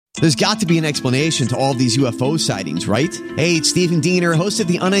There's got to be an explanation to all of these UFO sightings, right? Hey, it's Stephen Diener, host of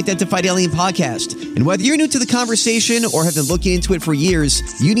the Unidentified Alien Podcast. And whether you're new to the conversation or have been looking into it for years,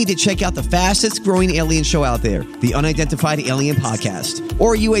 you need to check out the fastest growing alien show out there, the Unidentified Alien Podcast,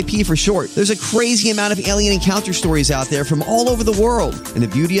 or UAP for short. There's a crazy amount of alien encounter stories out there from all over the world. And the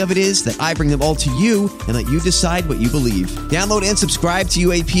beauty of it is that I bring them all to you and let you decide what you believe. Download and subscribe to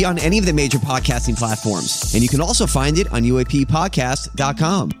UAP on any of the major podcasting platforms. And you can also find it on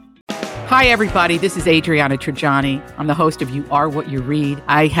UAPpodcast.com. Hi, everybody. This is Adriana Trajani. I'm the host of You Are What You Read.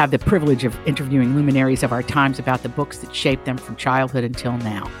 I have the privilege of interviewing luminaries of our times about the books that shaped them from childhood until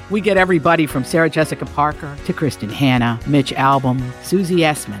now. We get everybody from Sarah Jessica Parker to Kristen Hanna, Mitch Albom, Susie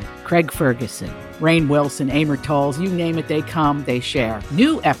Essman, Craig Ferguson, Rainn Wilson, Amor Tolls, you name it, they come, they share.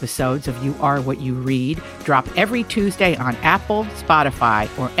 New episodes of You Are What You Read drop every Tuesday on Apple, Spotify,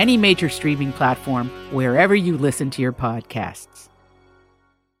 or any major streaming platform wherever you listen to your podcasts.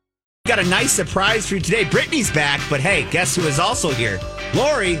 Got a nice surprise for you today. Brittany's back, but hey, guess who is also here?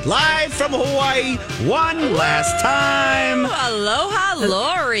 Lori, live from Hawaii, one last time. Aloha,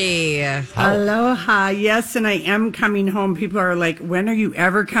 Lori. Aloha. Yes, and I am coming home. People are like, when are you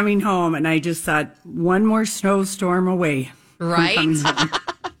ever coming home? And I just thought, one more snowstorm away. Right?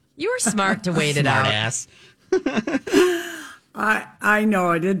 You were smart to wait it out. Ass. I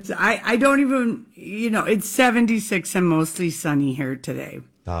know it. I don't even, it's 76 and mostly sunny here today.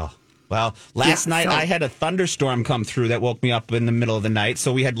 Oh. Well, last night I had a thunderstorm come through that woke me up in the middle of the night.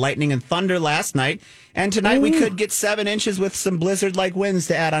 So we had lightning and thunder last night. And tonight we could get 7 inches with some blizzard-like winds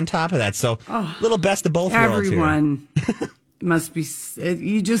to add on top of that. So little best of both worlds here. Everyone must be,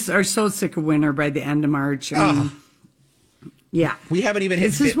 you just are so sick of winter by the end of March. I mean, yeah. We haven't even hit.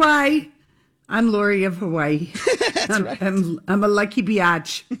 This is why I'm Lori of Hawaii. That's right. I'm a lucky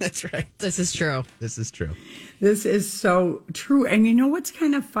biatch. That's right. This is true. This is true. This is so true. And you know what's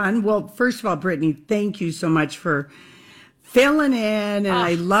kind of fun? Well, first of all, Brittany, thank you so much for filling in. And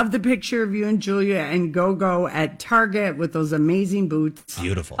I love the picture of you and Julia and Go-Go at Target with those amazing boots.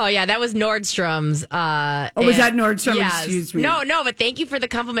 Beautiful. Oh, yeah, that was Nordstrom's. Was that Nordstrom? Yes. Excuse me. No, but thank you for the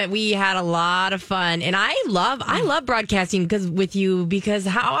compliment. We had a lot of fun. And I love broadcasting with you because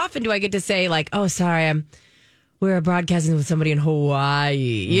how often do I get to say, like, oh, sorry, we're broadcasting with somebody in Hawaii.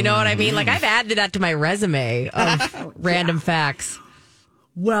 You know what I mean? Like, I've added that to my resume of random facts.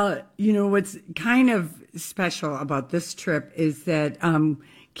 Well, what's kind of special about this trip is that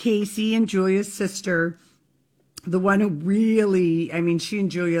Casey and Julia's sister, the one who really, she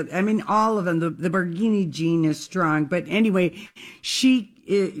and Julia, all of them, the Borghini gene is strong. But anyway, she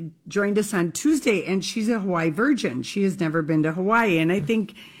joined us on Tuesday, and she's a Hawaii virgin. She has never been to Hawaii. And I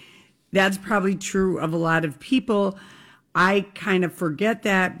think that's probably true of a lot of people. I kind of forget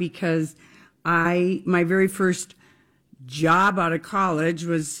that because my very first job out of college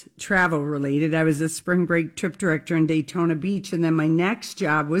was travel related. I was a spring break trip director in Daytona Beach. And then my next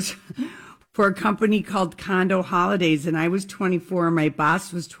job was for a company called Condo Holidays. And I was 24. My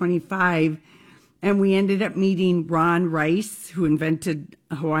boss was 25. And we ended up meeting Ron Rice, who invented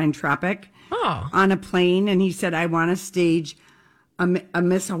Hawaiian Tropic, on a plane. And he said, I want to stage a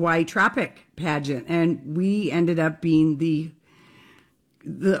Miss Hawaii Tropic pageant. And we ended up being the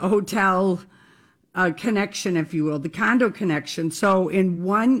hotel connection, if you will, the condo connection. So in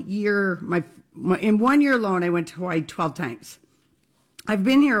 1 year, in 1 year alone, I went to Hawaii 12 times. I've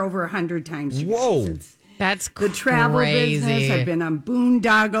been here over 100 times. Whoa. That's the travel business. I've been on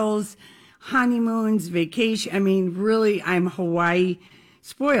boondoggles, honeymoons, vacation. Really, I'm Hawaii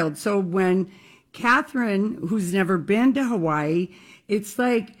spoiled. So when Catherine, who's never been to Hawaii, it's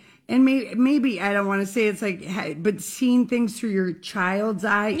like, and maybe I don't want to say it's like, but seeing things through your child's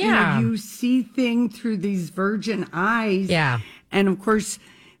eye, you see things through these virgin eyes. Yeah. And of course,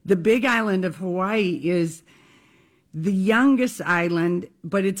 the big island of Hawaii is the youngest island,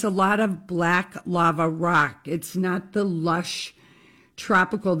 but it's a lot of black lava rock. It's not the lush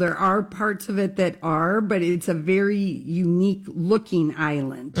tropical. There are parts of it that are, but it's a very unique looking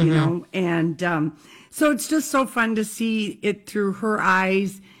island, you know? And so it's just so fun to see it through her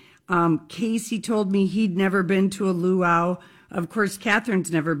eyes. Casey told me he'd never been to a luau. Of course,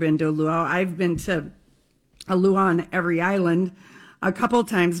 Catherine's never been to a luau. I've been to a luau on every island a couple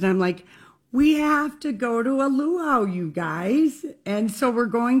times, and I'm like, we have to go to a luau, you guys. And so we're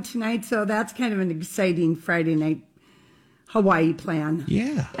going tonight. So that's kind of an exciting Friday night Hawaii plan.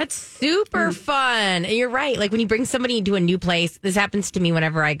 Yeah. That's super fun. And you're right. Like when you bring somebody to a new place, this happens to me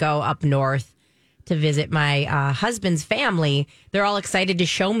whenever I go up north to visit my husband's family. They're all excited to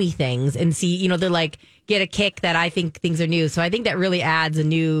show me things and see, they're like, get a kick that I think things are new. So I think that really adds a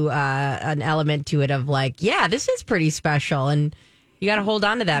new, an element to it of like, yeah, this is pretty special. And You got to hold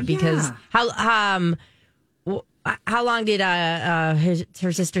on to that because how long did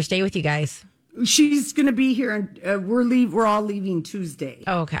her sister stay with you guys? She's going to be here, and we're all leaving Tuesday.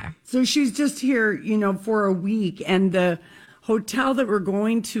 Oh, okay. So she's just here, for a week. And the hotel that we're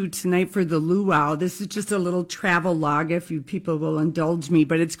going to tonight for the luau, this is just a little travel log, if you people will indulge me,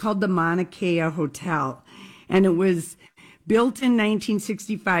 but it's called the Mauna Kea Hotel. And it was built in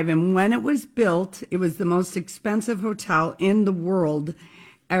 1965. And when it was built, it was the most expensive hotel in the world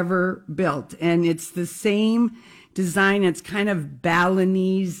ever built. And it's the same design. It's kind of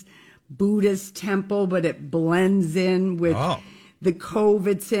Balinese Buddhist temple, but it blends in with the cove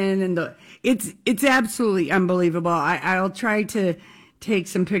it's in, and it's absolutely unbelievable. I'll try to take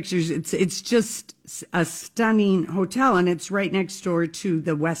some pictures. It's just a stunning hotel, and it's right next door to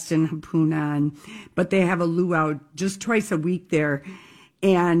the Westin Hapuna, but they have a luau just twice a week there,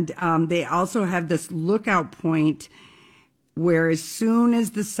 and they also have this lookout point where as soon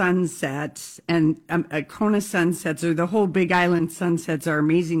as the sun sets, and Kona sunsets, or the whole Big Island sunsets are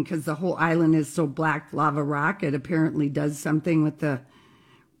amazing because the whole island is so black lava rock. It apparently does something with the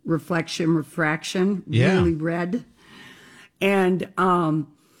refraction, really red. And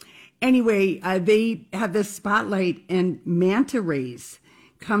anyway, they have this spotlight, and manta rays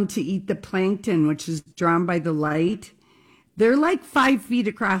come to eat the plankton, which is drawn by the light. They're like 5 feet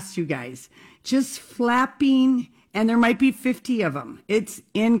across, you guys, just flapping. And there might be 50 of them. It's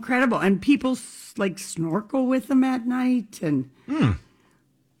incredible. And people snorkel with them at night. And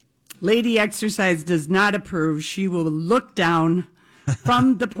Lady Exercise does not approve. She will look down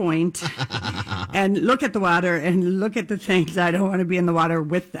from the point and look at the water and look at the things. I don't want to be in the water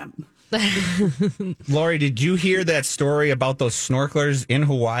with them. Lori, did you hear that story about those snorkelers in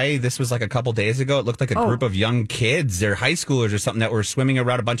Hawaii? This was like a couple days ago. It looked like a group of young kids. They're high schoolers or something that were swimming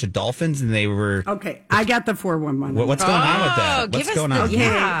around a bunch of dolphins, and they were... Okay, I got the 411. What's going on with that? What's going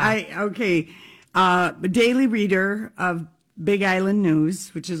on? Daily reader of Big Island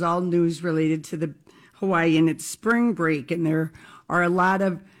News, which is all news related to the Hawaii, and it's spring break, and there are a lot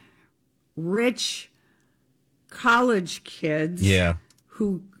of rich college kids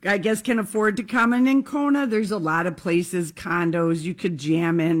who I guess can afford to come in Kona. There's a lot of places, condos, you could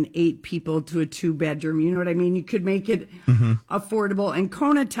jam in 8 people to a 2-bedroom. You know what I mean? You could make it affordable. And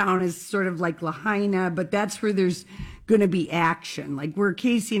Kona town is sort of like Lahaina, but that's where there's going to be action. Like where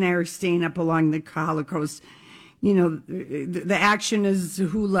Casey and I are staying up along the Kahala Coast, the action is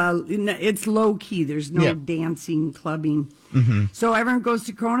hula. It's low key. There's no dancing, clubbing. So everyone goes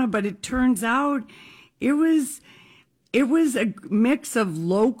to Kona, but it turns out it was a mix of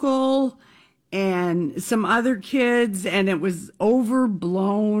local and some other kids, and it was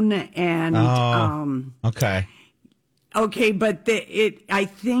overblown. And okay, but I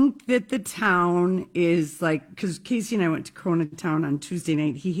think that the town is like, because Casey and I went to Kona town on Tuesday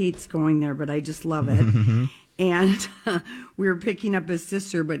night. He hates going there, but I just love it. And we were picking up his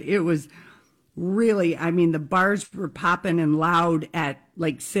sister, but it was really, the bars were popping and loud at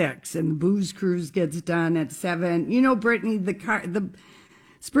like 6, and the booze cruise gets done at 7. Brittany, the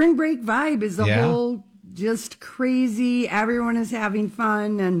spring break vibe is a whole just crazy. Everyone is having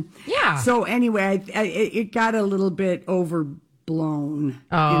fun, and so anyway, it got a little bit overblown.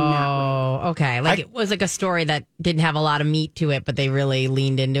 Oh, okay. It was like a story that didn't have a lot of meat to it, but they really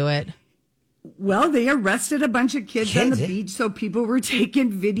leaned into it. Well, they arrested a bunch of kids on the beach, so people were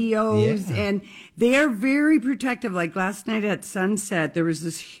taking videos, and they are very protective. Like last night at sunset, there was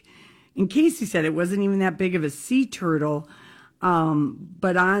this, and Casey said it wasn't even that big of a sea turtle,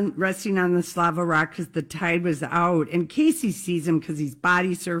 but resting on the Slava Rock because the tide was out. And Casey sees him because he's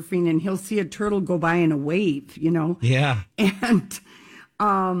body surfing, and he'll see a turtle go by in a wave, Yeah. And,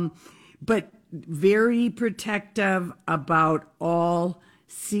 but very protective about all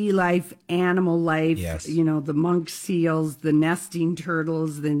sea life, animal life, the monk seals, the nesting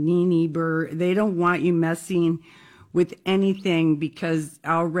turtles, the nini bird. They don't want you messing with anything because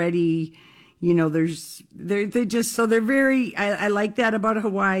already, they're very, I like that about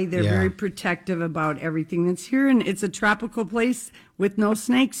Hawaii. They're very protective about everything that's here. And it's a tropical place with no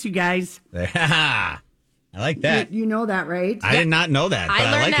snakes, you guys. I like that. You know that, right? I did not know that. But I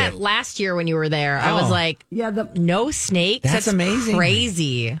learned like that last year when you were there. I was like, no snakes? That's amazing.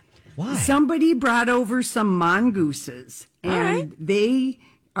 Crazy. Why? Somebody brought over some mongooses, and they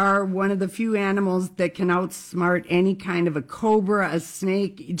are one of the few animals that can outsmart any kind of a cobra, a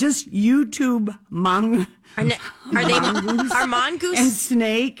snake. Just YouTube Are mongoose and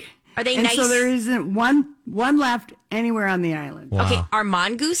snake. Are they and nice? So there isn't one left anywhere on the island. Wow. Okay, are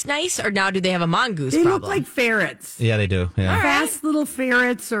mongoose nice, or now do they have a mongoose They problem? look like ferrets. Yeah, they do. Yeah. Fast little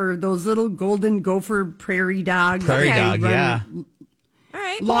ferrets, or those little golden gopher prairie dogs. Prairie dog, yeah. All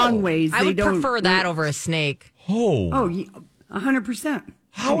right. long ways. I would prefer that over a snake. Oh, 100%.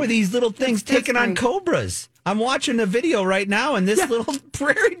 How are these little things taking on cobras? I'm watching a video right now, and this little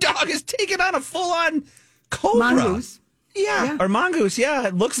prairie dog is taking on a full-on cobra. Mongoose. Yeah, or mongoose. Yeah,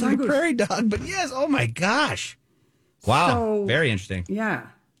 it looks like a prairie dog, but yes. Oh my gosh! Wow, So, very interesting. Yeah.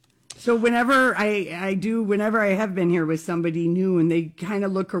 So whenever whenever I have been here with somebody new, and they kind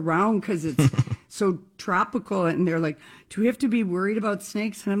of look around because it's so tropical, and they're like, "Do we have to be worried about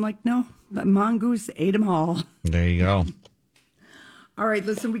snakes?" And I'm like, "No, the mongoose ate them all." There you go. All right,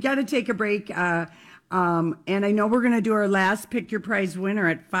 listen, we got to take a break. And I know we're going to do our last Pick Your Prize winner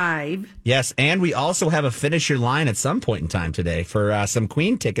at 5. Yes, and we also have a Finish Your Line at some point in time today for some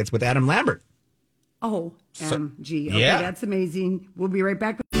Queen tickets with Adam Lambert. Oh, MG. Okay, yeah. That's amazing. We'll be right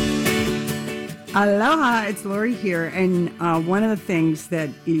back. Aloha, it's Lori here. And one of the things that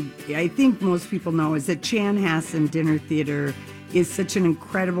I think most people know is that Chanhassen Dinner Theater is such an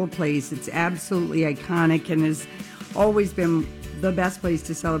incredible place. It's absolutely iconic and has always been the best place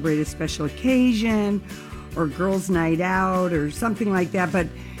to celebrate a special occasion or girls' night out or something like that. But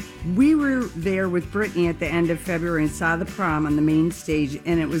we were there with Brittany at the end of February and saw the prom on the main stage,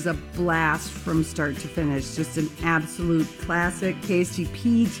 and it was a blast from start to finish. Just an absolute classic.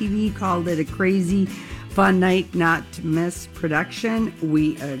 KSTP TV called it a crazy, fun night not to miss production.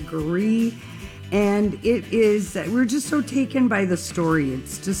 We agree. And it is, we're just so taken by the story.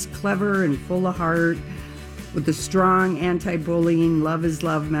 It's just clever and full of heart, with a strong anti-bullying, love is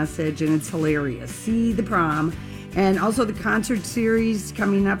love message, and it's hilarious. See the prom. And also the concert series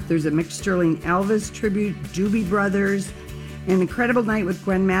coming up. There's a Mick Sterling Elvis tribute, Doobie Brothers, an incredible night with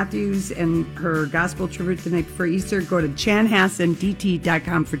Gwen Matthews and her gospel tribute the night before Easter. Go to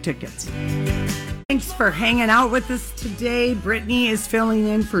chanhassendt.com for tickets. Thanks for hanging out with us today. Brittany is filling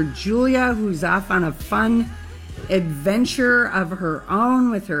in for Julia, who's off on a fun adventure of her own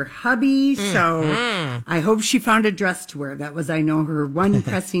with her hubby. So I hope she found a dress to wear. That was, I know, her one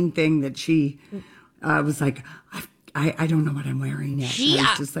pressing thing that she was like, I don't know what I'm wearing yet. I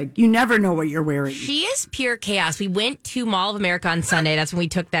was just like, you never know what you're wearing. She is pure chaos. We went to Mall of America on Sunday. That's when we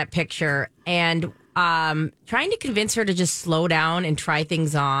took that picture. And trying to convince her to just slow down and try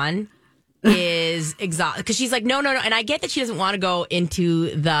things on is exhausting. Because she's like, no. And I get that she doesn't want to go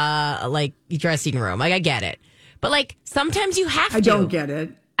into the dressing room. Like, I get it. But, sometimes you have to. I don't get it.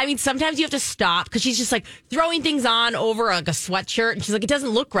 I mean, sometimes you have to stop because she's just, throwing things on over, a sweatshirt. And she's like, it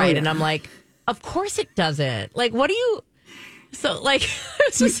doesn't look right. Oh, yeah. And I'm like, of course it doesn't. What do you... So,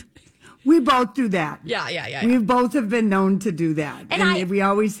 it's just... We both do that. Yeah. We both have been known to do that. And we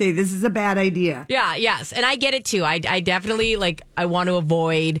always say, this is a bad idea. Yeah, yes. And I get it, too. I definitely, I want to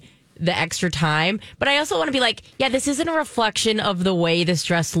avoid the extra time. But I also want to be like, yeah, this isn't a reflection of the way this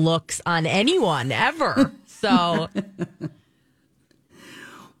dress looks on anyone, ever. So,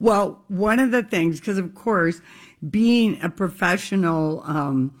 well, one of the things, because of course, being a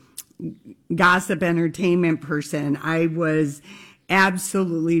professional gossip entertainment person, I was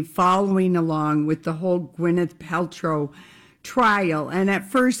absolutely following along with the whole Gwyneth Paltrow trial. And at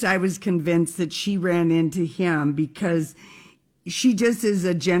first I was convinced that she ran into him because she just is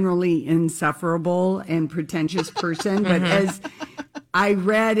a generally insufferable and pretentious person. But as I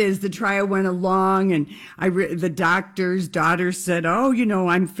read as the trial went along, and the doctor's daughter said, oh,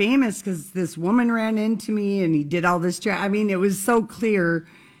 I'm famous because this woman ran into me and he did all this. I mean, it was so clear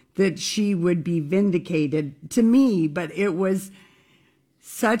that she would be vindicated to me, but it was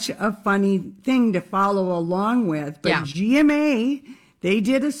such a funny thing to follow along with. But yeah. GMA, they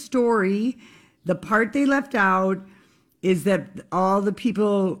did a story. The part they left out is that all the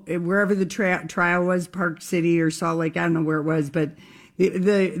people, wherever the trial was, Park City or Salt Lake, I don't know where it was, but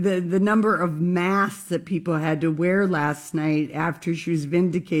the number of masks that people had to wear last night after she was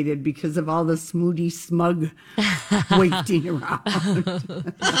vindicated because of all the smoothie smug waiting around.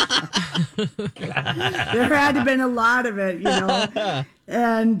 There had to have been a lot of it,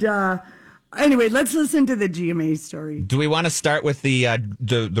 And anyway, let's listen to the GMA story. Do we want to start with the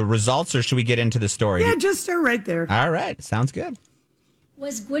results, or should we get into the story? Yeah, just start right there. All right, sounds good.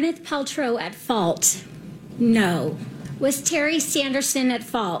 Was Gwyneth Paltrow at fault? No. Was Terry Sanderson at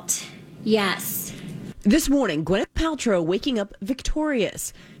fault? Yes. This morning, Gwyneth Paltrow waking up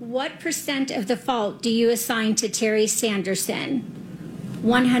victorious. What % of the fault do you assign to Terry Sanderson?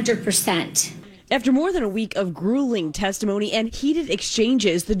 100%. After more than a week of grueling testimony and heated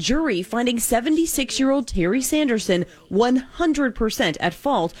exchanges, the jury finding 76-year-old Terry Sanderson 100% at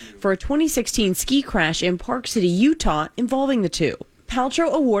fault for a 2016 ski crash in Park City, Utah, involving the two.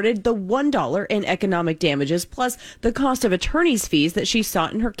 Paltrow awarded the $1 in economic damages plus the cost of attorney's fees that she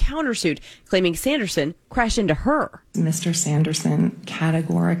sought in her countersuit, claiming Sanderson crashed into her. Mr. Sanderson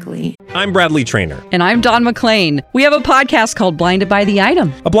categorically. I'm Bradley Trainer. And I'm Don McClain. We have a podcast called Blinded by the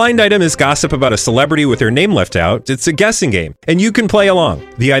Item. A blind item is gossip about a celebrity with their name left out. It's a guessing game, and you can play along.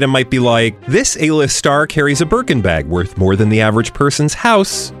 The item might be like, this A-list star carries a Birkin bag worth more than the average person's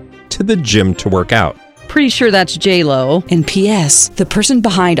house to the gym to work out. Pretty sure that's J-Lo. And P.S. the person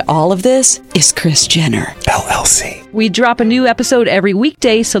behind all of this is Kris Jenner, LLC. We drop a new episode every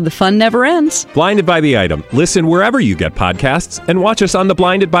weekday so the fun never ends. Blinded by the Item. Listen wherever you get podcasts and watch us on the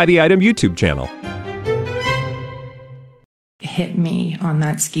Blinded by the Item YouTube channel. Hit me on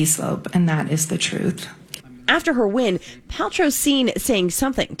that ski slope, and that is the truth. After her win, Paltrow's seen saying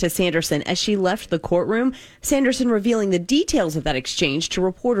something to Sanderson as she left the courtroom, Sanderson revealing the details of that exchange to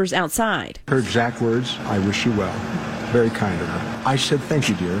reporters outside. Her exact words, "I wish you well." Very kind of her. I said, "Thank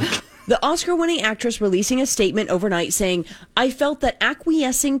you, dear." The Oscar-winning actress releasing a statement overnight saying, "I felt that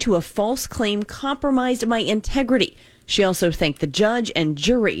acquiescing to a false claim compromised my integrity." She also thanked the judge and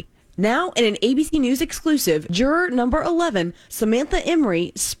jury. Now, in an ABC News exclusive, juror number 11, Samantha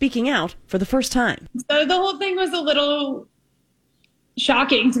Emery, speaking out for the first time. So the whole thing was a little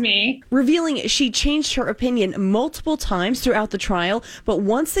shocking to me. Revealing she changed her opinion multiple times throughout the trial, but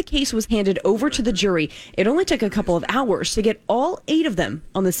once the case was handed over to the jury, it only took a couple of hours to get all 8 of them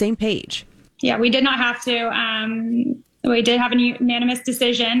on the same page. Yeah, we did not have to. We did have a unanimous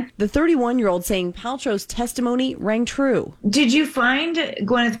decision. The 31-year-old saying Paltrow's testimony rang true. Did you find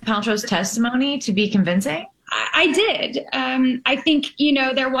Gwyneth Paltrow's testimony to be convincing? I did. I think,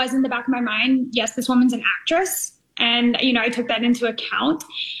 there was in the back of my mind, yes, this woman's an actress. And, I took that into account.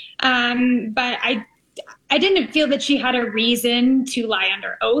 But I didn't feel that she had a reason to lie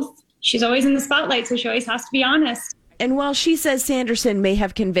under oath. She's always in the spotlight, so she always has to be honest. And while she says Sanderson may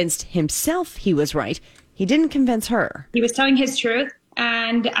have convinced himself he was right, he didn't convince her. He was telling his truth.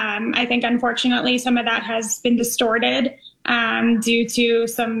 And I think, unfortunately, some of that has been distorted due to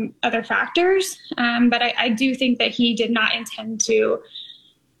some other factors. But I do think that he did not intend to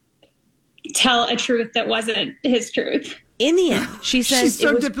tell a truth that wasn't his truth. In the end, she says so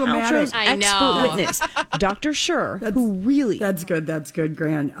it was diplomatic. Paltrow's expert witness, Dr. Schur, who really... That's good,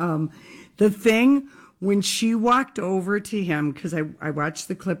 Gran. The thing, when she walked over to him, because I watched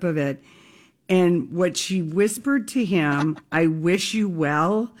the clip of it, and what she whispered to him, "I wish you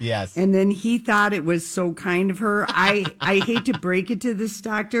well." Yes. And then he thought it was so kind of her. I hate to break it to this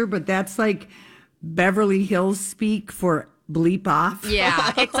doctor, but that's like Beverly Hills speak for bleep off.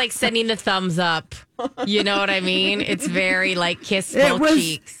 Yeah, it's like sending a thumbs up. You know what I mean? It's very like kiss both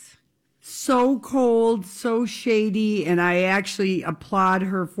cheeks. So cold, so shady, and I actually applaud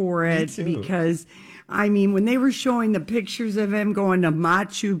her for it because, when they were showing the pictures of him going to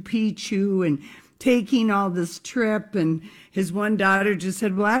Machu Picchu and taking all this trip, and his one daughter just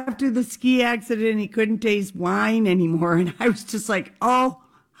said, well, after the ski accident, he couldn't taste wine anymore. And I was just like, oh,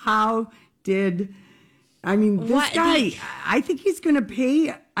 how did... this guy, I think he's going to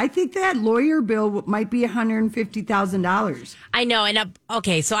pay. I think that lawyer bill might be $150,000. I know. And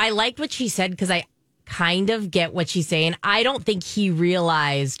okay, so I liked what she said because I kind of get what she's saying. I don't think he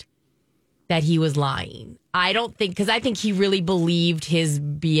realized that he was lying. I don't think, because I think he really believed his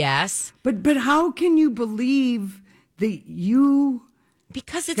BS. But how can you believe that you...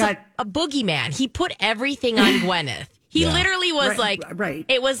 Because it's a boogeyman. He put everything on Gwyneth. He literally was right.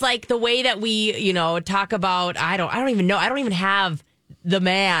 It was like the way that we, talk about, I don't even know. I don't even have the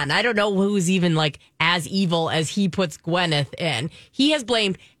man. I don't know who's even like as evil as he puts Gwyneth in. He has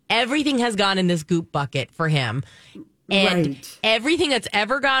blamed everything has gone in this goop bucket for him. And everything that's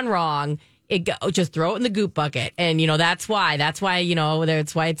ever gone wrong, just throw it in the goop bucket. And, that's why that's why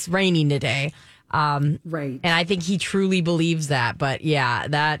it's raining today. Right. And I think he truly believes that. But yeah,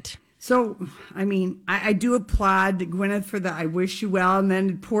 that... So, I do applaud Gwyneth for the I wish you well. And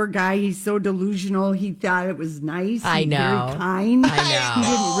then poor guy, he's so delusional. He thought it was nice. I know. Very kind. I know. He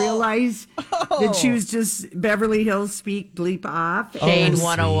didn't realize that she was just Beverly Hills speak bleep off. Shane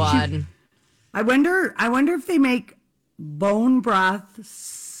 101. I wonder if they make bone broth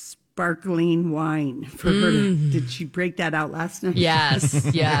sparkling wine for her. Did she break that out last night? Yes,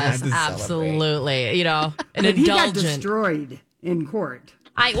 absolutely. An indulgent. He got destroyed in court.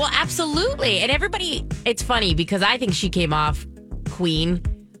 Absolutely. And everybody, it's funny because I think she came off queen,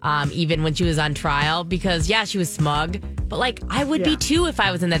 even when she was on trial, because she was smug, but I would be too if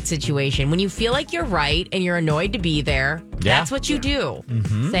I was in that situation. When you feel like you're right and you're annoyed to be there, that's what you do.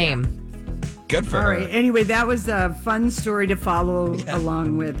 Mm-hmm. Same. Good for All her. right. Anyway, that was a fun story to follow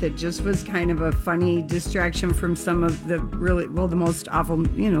along with. It just was kind of a funny distraction from some of the the most awful,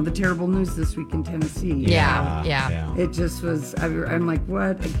 the terrible news this week in Tennessee. Yeah. It just was, I'm like,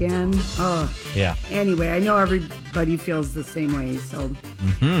 what, again? Oh. Yeah. Anyway, I know everybody feels the same way, so.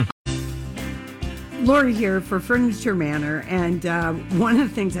 Lori here for Furniture Manor, and one of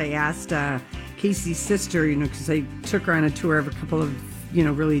the things I asked Casey's sister, because I took her on a tour of a couple of,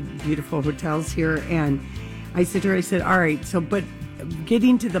 really beautiful hotels here, and I said to her, all right, so, but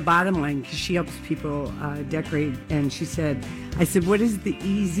getting to the bottom line, because she helps people decorate, and I said, what is the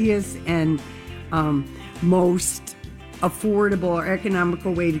easiest and most affordable or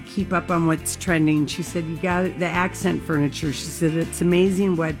economical way to keep up on what's trending? She said, you got the accent furniture. She said, it's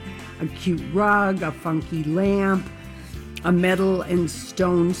amazing what a cute rug, a funky lamp, a metal and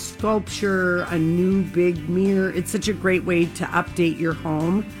stone sculpture, a new big mirror. It's such a great way to update your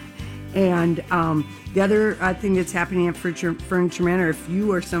home. And the other thing that's happening at Furniture Manor, if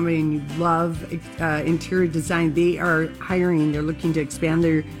you are somebody and you love interior design, they are hiring. They're looking to expand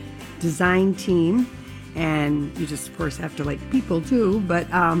their design team. And you just, of course, have to like people too. But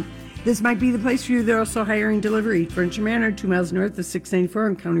this might be the place for you. They're also hiring delivery. Furniture Manor, 2 miles north of 694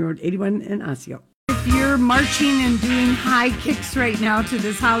 on County Road 81 in Osseo. If you're marching and doing high kicks right now to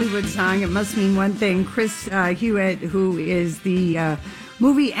this Hollywood song, it must mean one thing. Chris Hewitt, who is the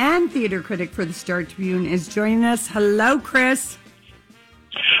movie and theater critic for the Star Tribune, is joining us. Hello, Chris.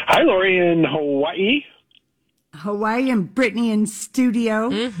 Hi, Lori in Hawaii. Hawaii and Brittany in studio.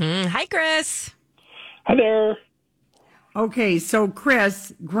 Hi, Chris. Hi there. Okay, so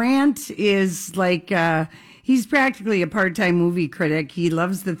Chris, Grant is like, he's practically a part-time movie critic. He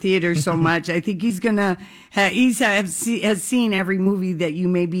loves the theater so much. I think he's gonna, has seen every movie that you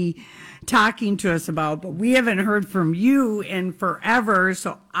may be talking to us about, but we haven't heard from you in forever.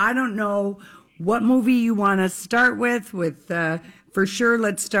 So I don't know what movie you want to start with, for sure,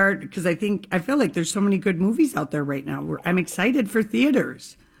 let's start, because I feel like there's so many good movies out there right now. I'm excited for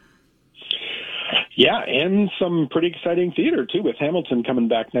theaters. Yeah, and some pretty exciting theater, too, with Hamilton coming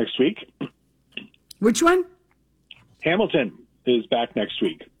back next week. Which one? Hamilton is back next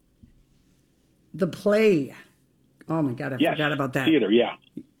week. The play. Oh, my God, I forgot about that. Theater, yeah.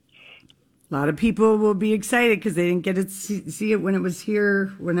 A lot of people will be excited because they didn't get to see it when it was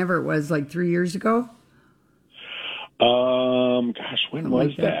here, whenever it was, like 3 years ago. Gosh, when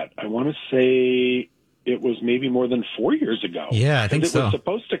was that? I want to say it was maybe more than 4 years ago. Yeah, I think so. It was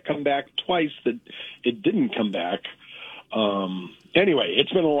supposed to come back twice, that it didn't come back. Anyway,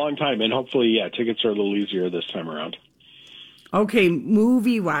 it's been a long time, and hopefully, tickets are a little easier this time around. Okay,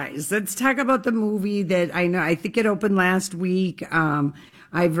 movie-wise, let's talk about the movie that I think it opened last week.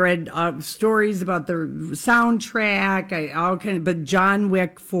 I've read stories about the soundtrack, but John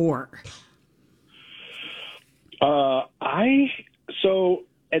Wick 4. So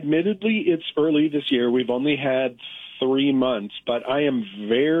admittedly, it's early this year. We've only had 3 months, but I am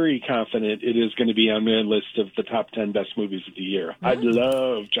very confident it is going to be on my list of the top 10 best movies of the year. I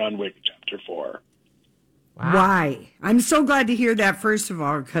love John Wick Chapter 4. Wow. Why? I'm so glad to hear that, first of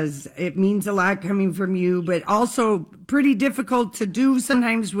all, because it means a lot coming from you, but also pretty difficult to do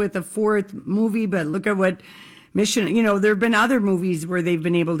sometimes with a fourth movie. But look at what Mission, there have been other movies where they've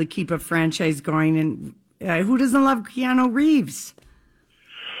been able to keep a franchise going. And who doesn't love Keanu Reeves?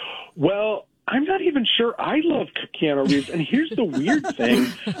 Well, I'm not even sure I love Keanu Reeves. And here's the weird thing.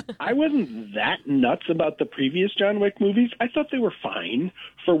 I wasn't that nuts about the previous John Wick movies. I thought they were fine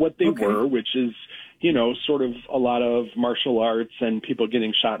for what they were, which is, sort of a lot of martial arts and people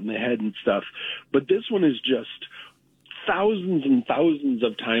getting shot in the head and stuff. But this one is just thousands and thousands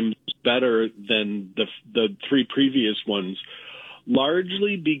of times better than the 3 previous ones,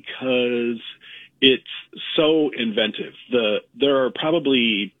 largely because it's so inventive. There are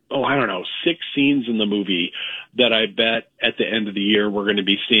probably, 6 scenes in the movie that I bet at the end of the year we're going to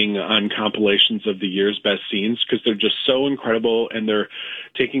be seeing on compilations of the year's best scenes, because they're just so incredible, and they're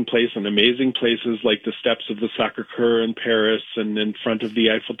taking place in amazing places like the steps of the Sacré-Cœur in Paris and in front of the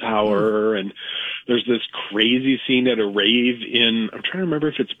Eiffel Tower. And there's this crazy scene at a rave I'm trying to remember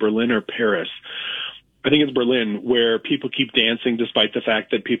if it's Berlin or Paris. I think it's Berlin, where people keep dancing despite the fact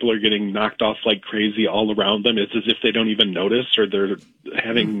that people are getting knocked off like crazy all around them. It's as if they don't even notice, or they're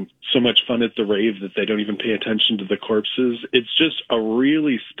having so much fun at the rave that they don't even pay attention to the corpses. It's just a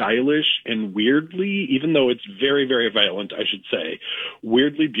really stylish and weirdly, even though it's very, very violent, I should say,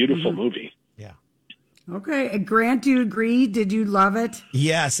 weirdly beautiful movie. Okay. Grant, do you agree? Did you love it?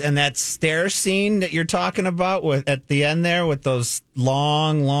 Yes, and that stair scene that you're talking about with at the end there with those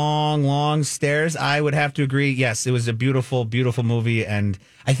long stairs, I would have to agree. Yes, it was a beautiful, beautiful movie. And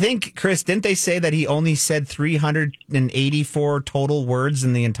I think, Chris, didn't they say that he only said 384 total words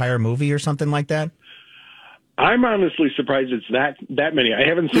in the entire movie or something like that? I'm honestly surprised it's that many. I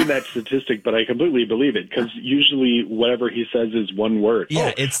haven't seen that statistic, but I completely believe it because usually whatever he says is one word.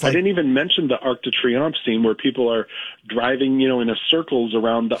 Yeah, it's like, I didn't even mention the Arc de Triomphe scene where people are driving, in a circles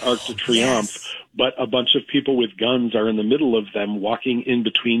around the Arc de Triomphe, but a bunch of people with guns are in the middle of them, walking in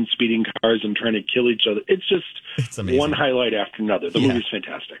between speeding cars and trying to kill each other. It's amazing. One highlight after another. The movie's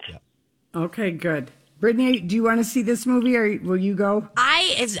fantastic. Yeah. Okay, good. Brittany, do you want to see this movie or will you go?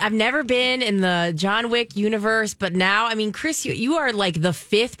 I've never been in the John Wick universe, but now, Chris, you are like the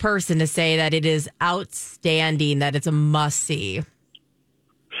fifth person to say that it is outstanding, that it's a must-see.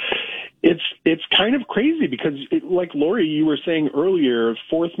 It's kind of crazy because, like Lori, you were saying earlier,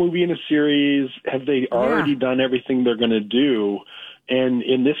 fourth movie in a series, have they already done everything they're going to do? And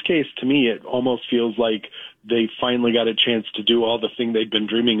in this case, to me, it almost feels like they finally got a chance to do all the thing they'd been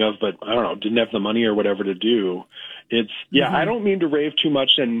dreaming of, but I don't know, didn't have the money or whatever to do. I don't mean to rave too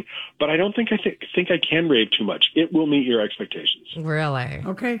much, but I don't think I can rave too much. It will meet your expectations. Really?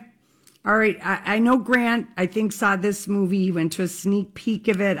 Okay. All right. I know Grant, I think, saw this movie. He went to a sneak peek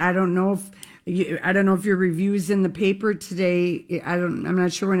of it. I don't know if your review's in the paper today. I'm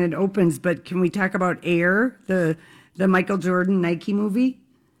not sure when it opens, but can we talk about Air, the Michael Jordan Nike movie?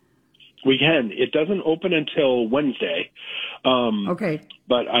 We can. It doesn't open until Wednesday. Okay.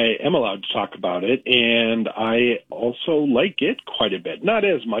 But I am allowed to talk about it, and I also like it quite a bit. Not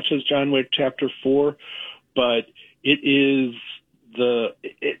as much as John Wick Chapter 4, but it is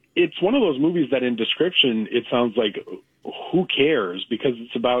it's one of those movies that in description it sounds like who cares, because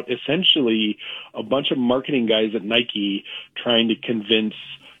it's about essentially a bunch of marketing guys at Nike trying to convince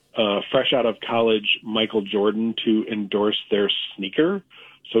fresh out of college Michael Jordan to endorse their sneaker.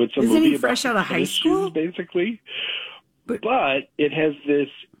 So it's a Isn't movie he about fresh out of high school? shoes, basically. But it has this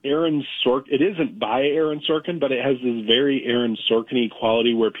Aaron Sorkin. It isn't by Aaron Sorkin, but it has this very Aaron Sorkin-y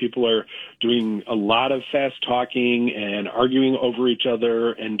quality where people are doing a lot of fast talking and arguing over each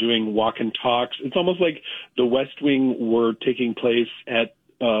other and doing walk and talks. It's almost like the West Wing were taking place at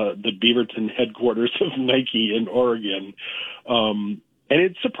the Beaverton headquarters of Nike in Oregon. And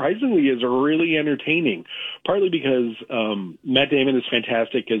it surprisingly is really entertaining, partly because Matt Damon is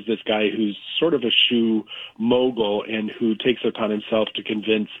fantastic as this guy who's sort of a shoe mogul and who takes it upon himself to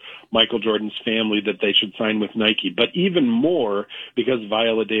convince Michael Jordan's family that they should sign with Nike. But even more because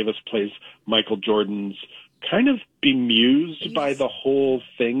Viola Davis plays Michael Jordan's kind of bemused by the whole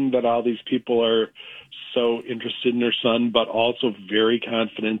thing that all these people are so interested in her son, but also very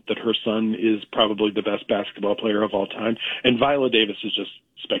confident that her son is probably the best basketball player of all time. And Viola Davis is just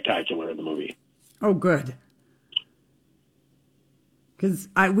spectacular in the movie. Oh, good. Because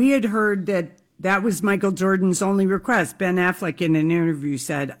we had heard that was Michael Jordan's only request. Ben Affleck in an interview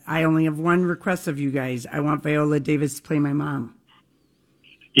said, I only have one request of you guys. I want Viola Davis to play my mom.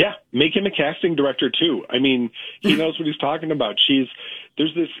 Yeah, make him a casting director, too. I mean, he knows what he's talking about.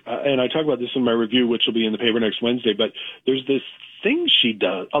 There's this, and I talk about this in my review, which will be in the paper next Wednesday, but there's this thing she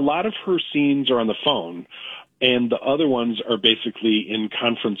does. A lot of her scenes are on the phone, and the other ones are basically in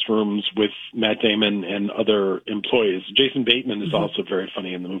conference rooms with Matt Damon and other employees. Jason Bateman is also very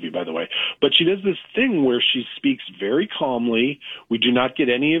funny in the movie, by the way. But she does this thing where she speaks very calmly. We do not get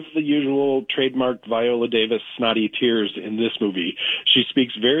any of the usual trademark Viola Davis snotty tears in this movie. She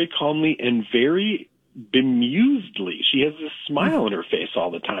speaks very calmly and very bemusedly. She has this smile on her face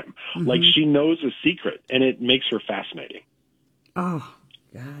all the time, like she knows a secret, and it makes her fascinating. Oh,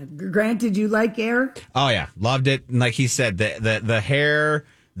 God. Grant, did you like Air? Oh yeah, loved it. And like he said, the hair,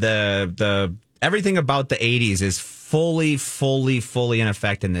 the everything about the 80s is fully in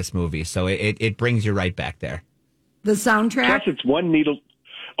effect in this movie. So it brings you right back there. The soundtrack? Plus, it's one needle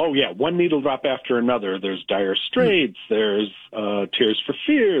drop after another. There's Dire Straits, there's Tears for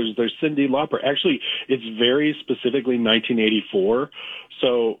Fears, there's Cyndi Lauper. Actually, it's very specifically 1984.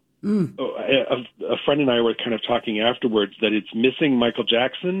 So a friend and I were kind of talking afterwards that it's missing Michael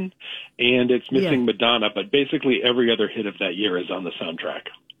Jackson and it's missing Madonna, but basically every other hit of that year is on the soundtrack.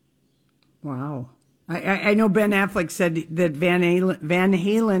 Wow. I know Ben Affleck said that Van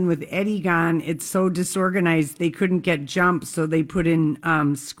Halen with Eddie gone, it's so disorganized they couldn't get Jump, so they put in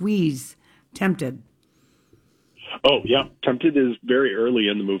Squeeze, Tempted. Oh, yeah. Tempted is very early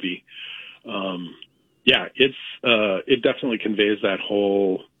in the movie. It definitely conveys that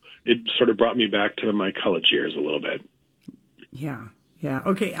whole... It sort of brought me back to my college years a little bit. Yeah. Yeah.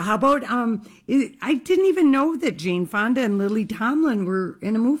 Okay. How about I didn't even know that Jane Fonda and Lily Tomlin were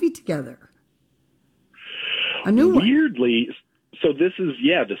in a movie together. A new one. Weirdly, so this is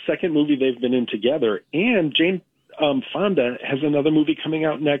the second movie they've been in together, and Jane Fonda has another movie coming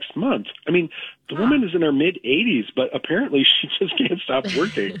out next month. I mean, the woman is in her mid-80s, but apparently she just can't stop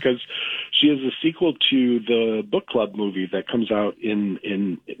working because she has a sequel to the book club movie that comes out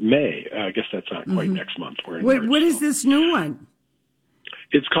in May. I guess that's not quite next month. What is this new one?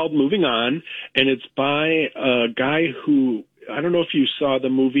 It's called Moving On, and it's by a guy who, I don't know if you saw the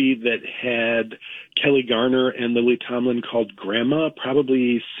movie that had Kelly Garner and Lily Tomlin called Grandma,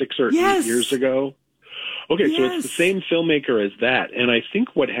 probably 6 or 8 years ago. Okay, so it's the same filmmaker as that. And I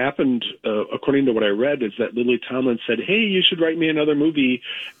think what happened, according to what I read, is that Lily Tomlin said, hey, you should write me another movie,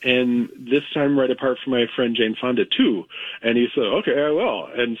 and this time write a part for my friend Jane Fonda, too. And he said, okay, I will.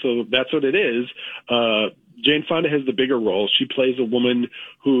 And so that's what it is. Jane Fonda has the bigger role. She plays a woman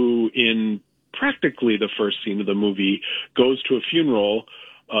who, in practically the first scene of the movie, goes to a funeral.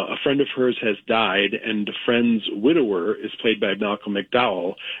 A friend of hers has died, and the friend's widower is played by Malcolm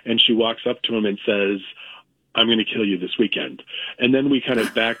McDowell, and she walks up to him and says, I'm going to kill you this weekend. And then we kind of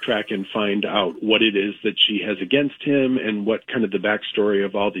backtrack and find out what it is that she has against him and what kind of the backstory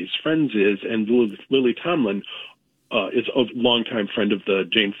of all these friends is. And Lily Tomlin is a longtime friend of the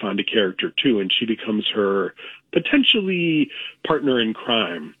Jane Fonda character, too, and she becomes her potentially partner in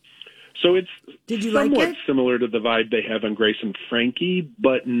crime. So it's somewhat similar to the vibe they have on Grace and Frankie,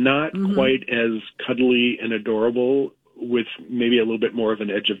 but not quite as cuddly and adorable, with maybe a little bit more of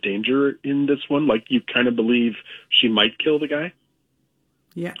an edge of danger in this one. Like, you kind of believe she might kill the guy.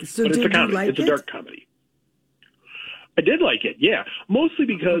 Yeah. So but it's a comedy. It's a dark comedy. I did like it, yeah. Mostly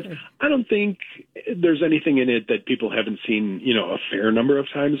because I don't think there's anything in it that people haven't seen, a fair number of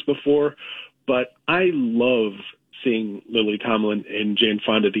times before. But I love seeing Lily Tomlin and Jane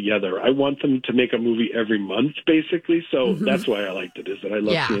Fonda together. I want them to make a movie every month, basically. So that's why I liked it, is that I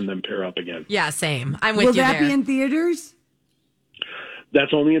love seeing them pair up again. Yeah, same. I'm with you there. Will that be in theaters?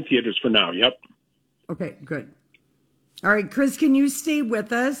 That's only in theaters for now, yep. Okay, good. All right, Chris, can you stay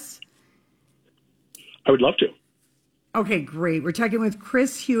with us? I would love to. Okay, great. We're talking with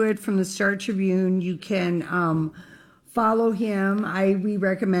Chris Hewitt from the Star Tribune. You can follow him. We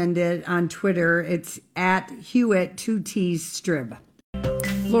recommend it on Twitter. It's at Hewitt 2T Strib.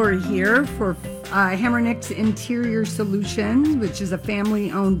 Lori here for Hamernick's Interior Solutions, which is a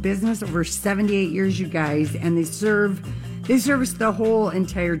family-owned business over 78 years, you guys, and they service the whole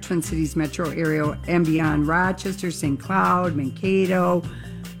entire Twin Cities metro area and beyond: Rochester, St. Cloud, Mankato,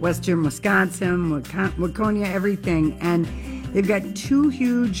 Western Wisconsin, Waconia, everything. And they've got 2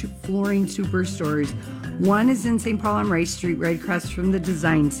 huge flooring superstores. One is in St. Paul on Rice Street, right across from the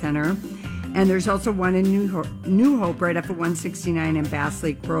Design Center. And there's also one in New Hope, right up at 169 and Bass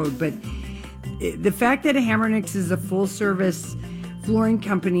Lake Road. But the fact that Hamernick's is a full-service flooring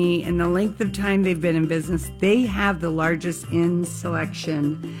company, and the length of time they've been in business, they have the largest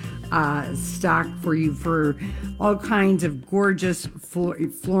in-selection stock for you for all kinds of gorgeous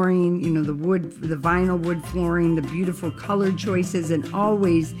flooring, the wood, the vinyl wood flooring, the beautiful color choices, and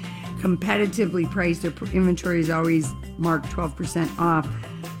always competitively priced. Their inventory is always marked 12% off.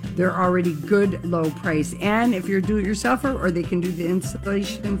 They're already good low price. And if you're a do-it-yourselfer, or they can do the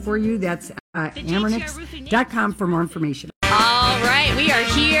installation for you, that's Hamernicks.com for more information. All right, we are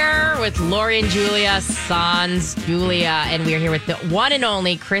here with Lori and Julia, sans Julia, and we are here with the one and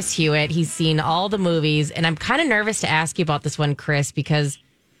only Chris Hewitt. He's seen all the movies, and I'm kind of nervous to ask you about this one, Chris, because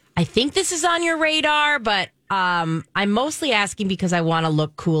I think this is on your radar, but I'm mostly asking because I want to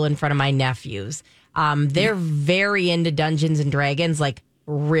look cool in front of my nephews. They're very into Dungeons and Dragons, like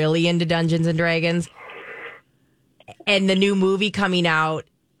really into Dungeons and Dragons. And the new movie coming out,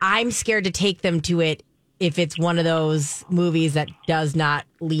 I'm scared to take them to it if it's one of those movies that does not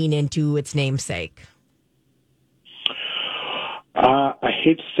lean into its namesake. I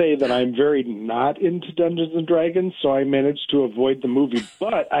hate to say that I'm very not into Dungeons and Dragons, so I managed to avoid the movie,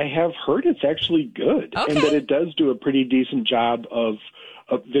 but I have heard it's actually good, and that it does do a pretty decent job of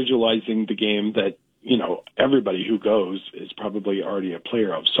visualizing the game that, everybody who goes is probably already a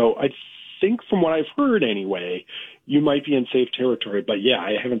player of. So I think, from what I've heard anyway, you might be in safe territory. But yeah,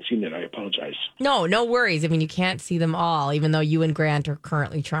 I haven't seen it. I apologize. No worries. I mean, you can't see them all, even though you and Grant are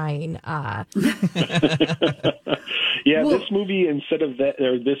currently trying. Yeah, this movie, instead of that,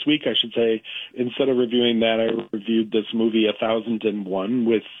 or this week, I should say, instead of reviewing that, I reviewed this movie 1001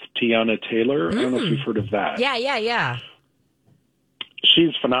 with Tiana Taylor. I don't know if you've heard of that. Yeah.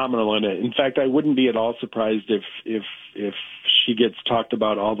 She's phenomenal in it. In fact, I wouldn't be at all surprised if she gets talked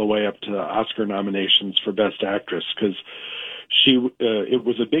about all the way up to Oscar nominations for Best Actress, because it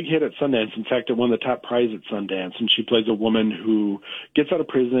was a big hit at Sundance. In fact, it won the top prize at Sundance. And she plays a woman who gets out of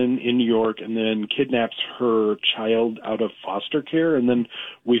prison in New York and then kidnaps her child out of foster care. And then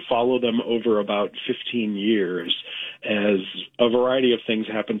we follow them over about 15 years as a variety of things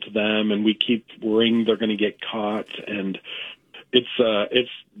happen to them. And we keep worrying they're going to get caught. And it's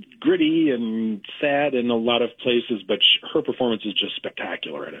gritty and sad in a lot of places, but her performance is just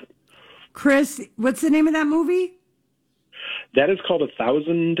spectacular in it. Chris, what's the name of that movie? That is called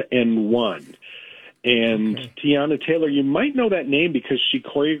 1001. And Tiana Taylor, you might know that name because she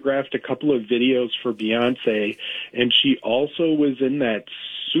choreographed a couple of videos for Beyonce, and she also was in that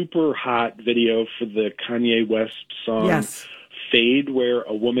super hot video for the Kanye West song Fade, where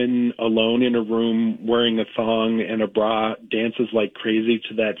a woman alone in a room wearing a thong and a bra dances like crazy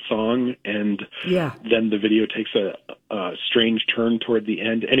to that song, and then the video takes a strange turn toward the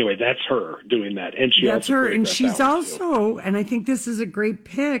end. Anyway, that's her doing that, and that's her, and she's also, and I think this is a great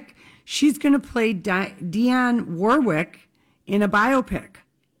pick. She's going to play Dionne Warwick in a biopic.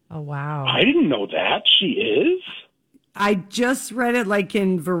 Oh wow! I didn't know that she is. I just read it like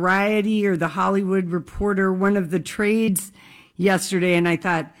in Variety or the Hollywood Reporter, one of the trades yesterday, and I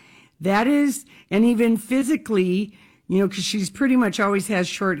thought that is, and even physically, you know, because she's pretty much always has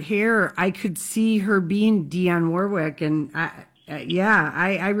short hair, I could see her being Dionne Warwick, and I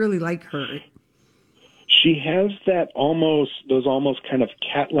really like her. She has those almost kind of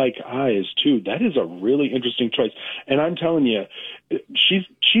cat-like eyes too. That is a really interesting choice. And I'm telling you,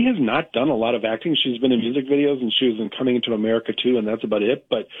 she has not done a lot of acting. She's been in music videos and she was in Coming into America too, and that's about it.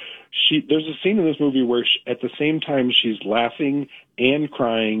 But there's a scene in this movie where at the same time she's laughing and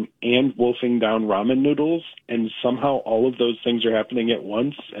crying and wolfing down ramen noodles, and somehow all of those things are happening at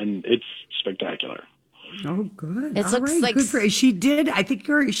once, and it's spectacular. Oh, good. It looks like good for, she did. I think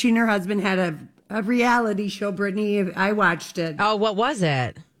she and her husband had a reality show, Brittany. I watched it. Oh, what was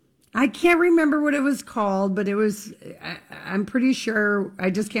it? I can't remember what it was called, but it was, I'm pretty sure, I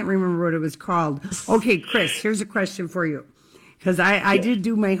just can't remember what it was called. Okay, Chris, here's a question for you. Because I did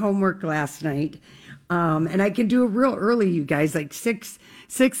do my homework last night. And I can do it real early, you guys, like 6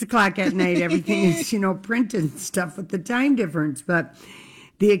 o'clock at night. Everything is, print and stuff with the time difference. But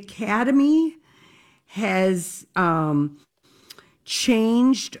the Academy has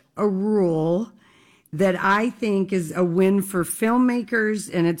changed a rule that I think is a win for filmmakers,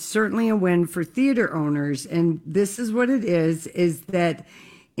 and it's certainly a win for theater owners. And this is what it is that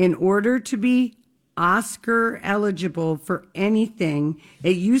in order to be Oscar eligible for anything,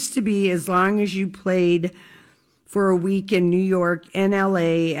 it used to be as long as you played for a week in New York and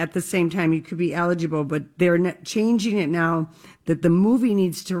LA at the same time, you could be eligible. But they're changing it now that the movie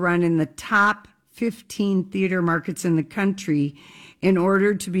needs to run in the top 15 theater markets in the country in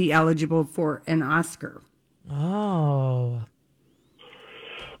order to be eligible for an Oscar. Oh.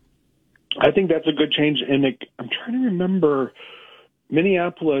 I think that's a good change. And I'm trying to remember,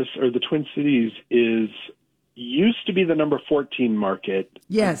 Minneapolis or the Twin Cities used to be the number 14 market.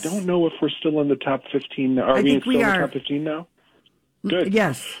 Yes. I don't know if we're still in the top 15 now. Are we still in the top 15 now? Good.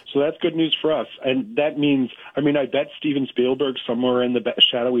 Yes. So that's good news for us. And that means, I bet Steven Spielberg somewhere in the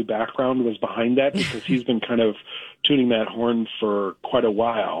shadowy background was behind that, because he's been kind of tuning that horn for quite a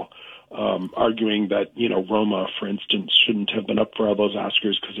while, arguing that, Roma, for instance, shouldn't have been up for all those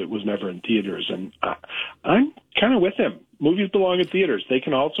Oscars because it was never in theaters. And I'm kind of with him. Movies belong in theaters. They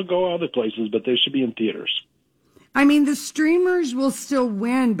can also go other places, but they should be in theaters. The streamers will still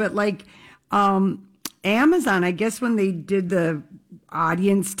win, but Amazon, I guess when they did the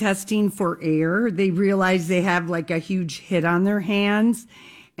audience testing for Air, they realized they have a huge hit on their hands,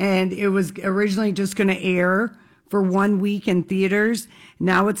 and it was originally just going to air for 1 week in theaters.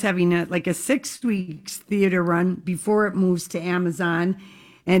 Now it's having a 6 weeks theater run before it moves to Amazon.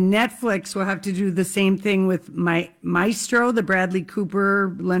 And Netflix will have to do the same thing with Maestro, the Bradley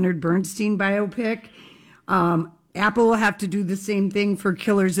Cooper, Leonard Bernstein biopic. Apple will have to do the same thing for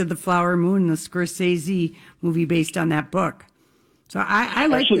Killers of the Flower Moon, the Scorsese movie based on that book. So I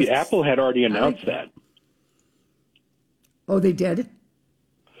like Actually, this. Apple had already announced that. Oh, they did?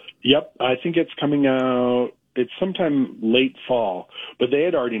 Yep. I think it's coming out. It's sometime late fall, but they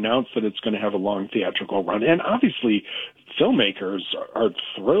had already announced that it's going to have a long theatrical run. And obviously, filmmakers are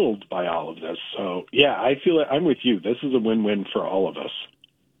thrilled by all of this. So, yeah, I feel it. I'm with you. This is a win-win for all of us.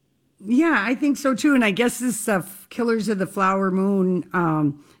 Yeah, I think so, too. And I guess this Killers of the Flower Moon,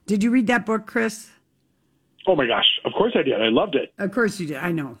 did you read that book, Chris? Oh, my gosh. Of course I did. I loved it. Of course you did.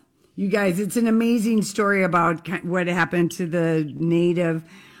 I know. You guys, it's an amazing story about what happened to the Native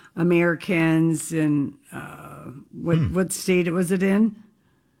Americans and what state was it in?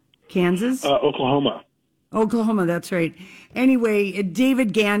 Kansas? Oklahoma. Oklahoma, that's right. Anyway,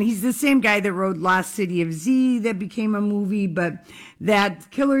 David Gann, he's the same guy that wrote Lost City of Z that became a movie, but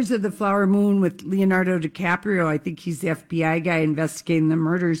that Killers of the Flower Moon with Leonardo DiCaprio, I think he's the FBI guy investigating the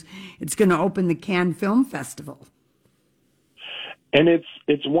murders. It's going to open the Cannes Film Festival. And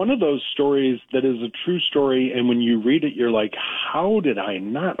it's one of those stories that is a true story, and when you read it, you're like, how did I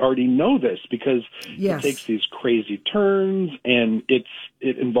not already know this? Because Yes. it takes these crazy turns, and it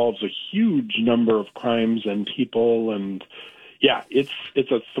involves a huge number of crimes and people, and yeah, it's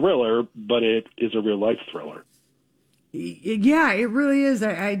a thriller, but it is a real life thriller. Yeah, it really is.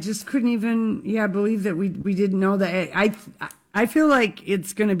 I just couldn't even, believe that we didn't know that. I feel like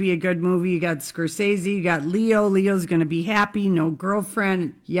it's going to be a good movie. You got Scorsese, you got Leo. Leo's going to be happy. No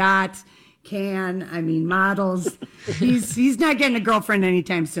girlfriend, yacht, models. He's not getting a girlfriend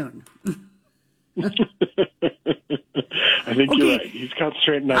anytime soon. I think you're right. He's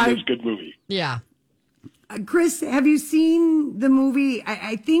concentrating on this good movie. Yeah. Chris, have you seen the movie?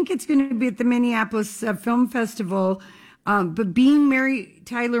 I think it's going to be at the Minneapolis Film Festival, but Being Mary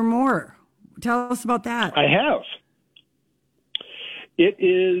Tyler Moore. Tell us about that. I have. It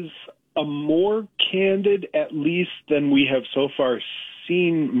is a more candid, at least, than we have so far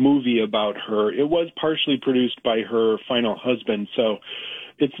seen movie about her. It was partially produced by her final husband, so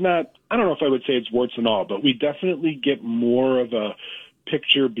it's not, I don't know if I would say it's warts and all, but we definitely get more of a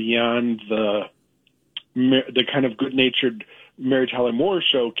picture beyond the kind of good-natured Mary Tyler Moore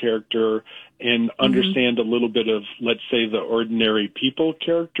show character and understand a little bit of, let's say, the ordinary people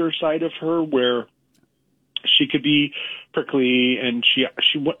character side of her, where she could be prickly, and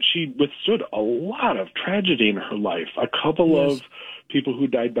she withstood a lot of tragedy in her life. A couple of people who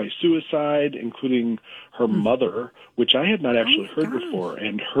died by suicide, including her mother, which I had not actually heard before.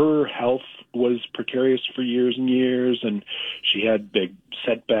 And her health was precarious for years and years, and she had big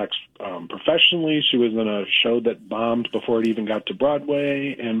setbacks professionally. She was in a show that bombed before it even got to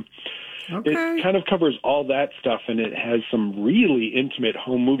Broadway, and it kind of covers all that stuff, and it has some really intimate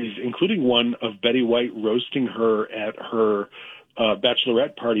home movies, including one of Betty White roasting her at her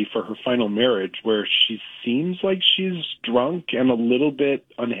bachelorette party for her final marriage, where she seems like she's drunk and a little bit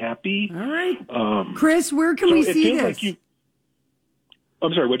unhappy. All right. Chris, where can we see this?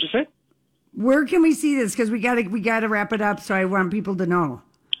 I'm sorry, what'd you say? Where can we see this? Because we gotta wrap it up, so I want people to know.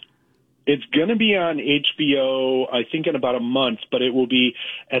 It's going to be on HBO, I think, in about a month, but it will be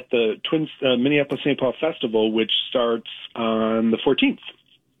at the Minneapolis-St. Paul Festival, which starts on the 14th.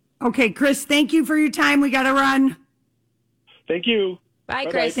 Okay, Chris, thank you for your time. We got to run. Thank you. Bye,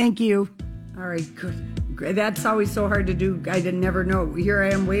 Chris. Thank you. All right, good. That's always so hard to do. I didn't never know. Here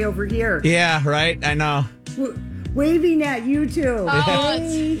I am way over here. Yeah, right. I know. Waving at you two.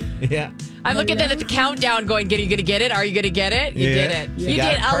 Yeah. I'm looking at the countdown going, are you going to get it? Are you going to get it? You did it. You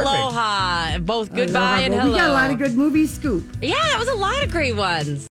did Aloha. Both goodbye and hello. We got a lot of good movie scoop. Yeah, it was a lot of great ones.